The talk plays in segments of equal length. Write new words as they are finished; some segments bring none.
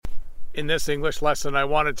In this English lesson, I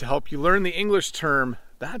wanted to help you learn the English term,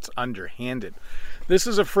 that's underhanded. This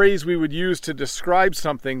is a phrase we would use to describe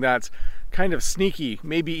something that's kind of sneaky,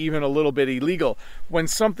 maybe even a little bit illegal. When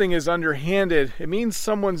something is underhanded, it means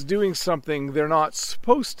someone's doing something they're not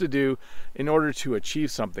supposed to do in order to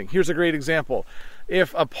achieve something. Here's a great example.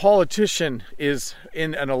 If a politician is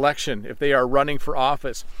in an election, if they are running for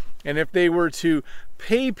office, and if they were to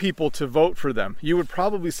pay people to vote for them, you would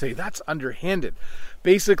probably say that's underhanded.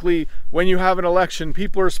 Basically, when you have an election,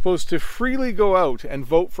 people are supposed to freely go out and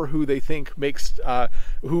vote for who they think is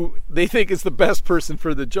the best person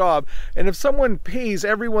for the job. And if someone pays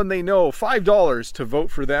everyone they know $5 to vote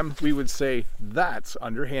for them, we would say that's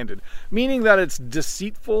underhanded, meaning that it's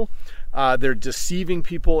deceitful, they're deceiving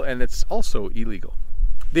people, and it's also illegal.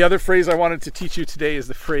 The other phrase I wanted to teach you today is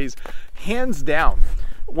the phrase hands down.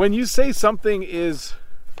 When you say something is,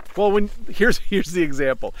 here's the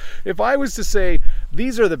example. If I was to say,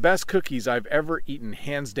 these are the best cookies I've ever eaten,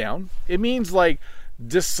 hands down, it means like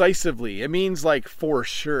decisively. It means like for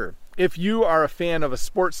sure. If you are a fan of a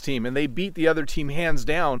sports team and they beat the other team hands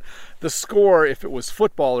down, the score, if it was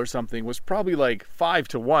football or something, was probably like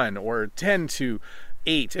 5-1 or 10-8.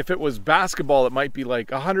 If it was basketball, it might be like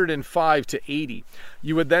 105-80.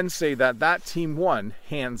 You would then say that team won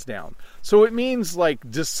hands down. So it means like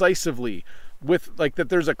decisively, with like that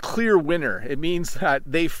there's a clear winner. It means that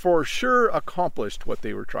they for sure accomplished what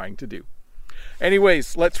they were trying to do.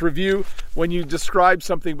 Anyways, let's review. When you describe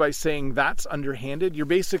something by saying that's underhanded, you're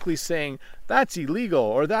basically saying that's illegal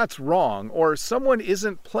or that's wrong or someone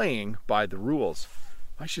isn't playing by the rules.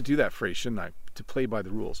 I should do that phrase, shouldn't I? To play by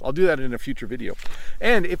the rules. I'll do that in a future video.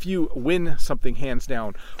 And if you win something hands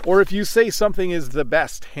down, or if you say something is the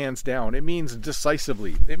best hands down, it means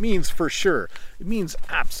decisively. It means for sure. It means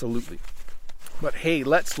absolutely. But hey,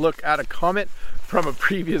 let's look at a comment from a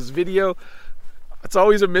previous video. It's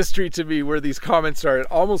always a mystery to me where these comments are. It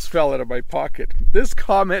almost fell out of my pocket. This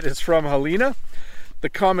comment is from Helena. The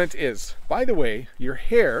comment is, by the way, your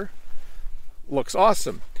hair looks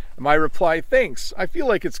awesome. My reply, thanks. I feel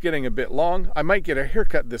like it's getting a bit long. I might get a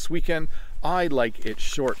haircut this weekend. I like it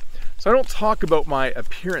short. So I don't talk about my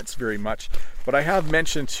appearance very much, but I have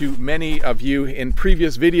mentioned to many of you in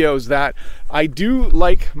previous videos that I do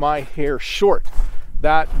like my hair short.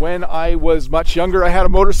 That when I was much younger, I had a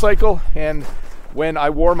motorcycle, and when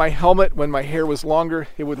I wore my helmet, when my hair was longer,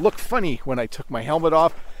 it would look funny when I took my helmet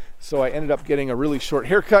off. So I ended up getting a really short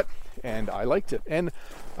haircut, and I liked it. And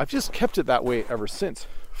I've just kept it that way ever since.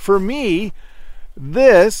 For me,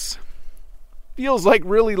 this feels like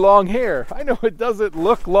really long hair. I know it doesn't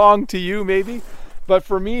look long to you maybe, but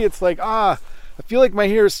for me it's like, I feel like my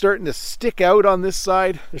hair is starting to stick out on this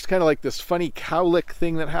side. There's kind of like this funny cowlick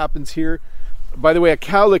thing that happens here. By the way, a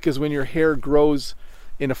cowlick is when your hair grows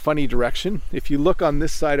in a funny direction. If you look on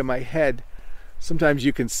this side of my head, sometimes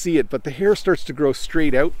you can see it, but the hair starts to grow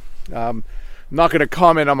straight out. I'm not going to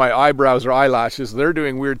comment on my eyebrows or eyelashes. They're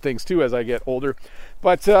doing weird things too as I get older.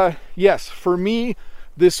 But yes, for me,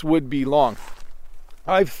 this would be long.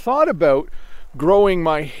 I've thought about growing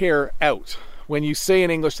my hair out. When you say in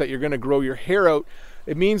English that you're going to grow your hair out,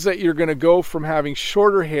 it means that you're going to go from having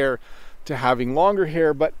shorter hair to having longer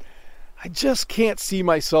hair, but I just can't see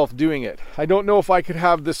myself doing it. I don't know if I could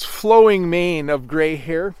have this flowing mane of gray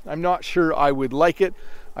hair. I'm not sure I would like it.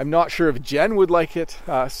 I'm not sure if Jen would like it.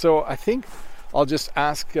 So I think I'll just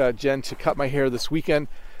ask Jen to cut my hair this weekend,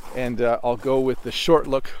 and I'll go with the short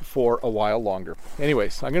look for a while longer.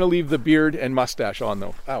 Anyways, I'm going to leave the beard and mustache on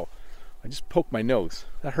though. Ow, I just poked my nose.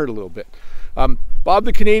 That hurt a little bit. Bob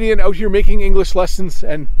the Canadian out here making English lessons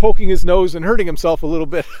and poking his nose and hurting himself a little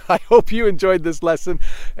bit. I hope you enjoyed this lesson,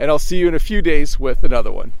 and I'll see you in a few days with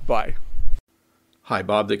another one. Bye. Hi,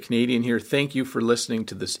 Bob the Canadian here. Thank you for listening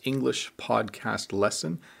to this English podcast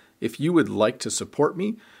lesson. If you would like to support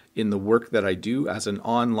me in the work that I do as an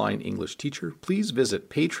online English teacher, please visit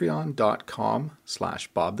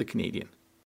patreon.com/BobTheCanadian.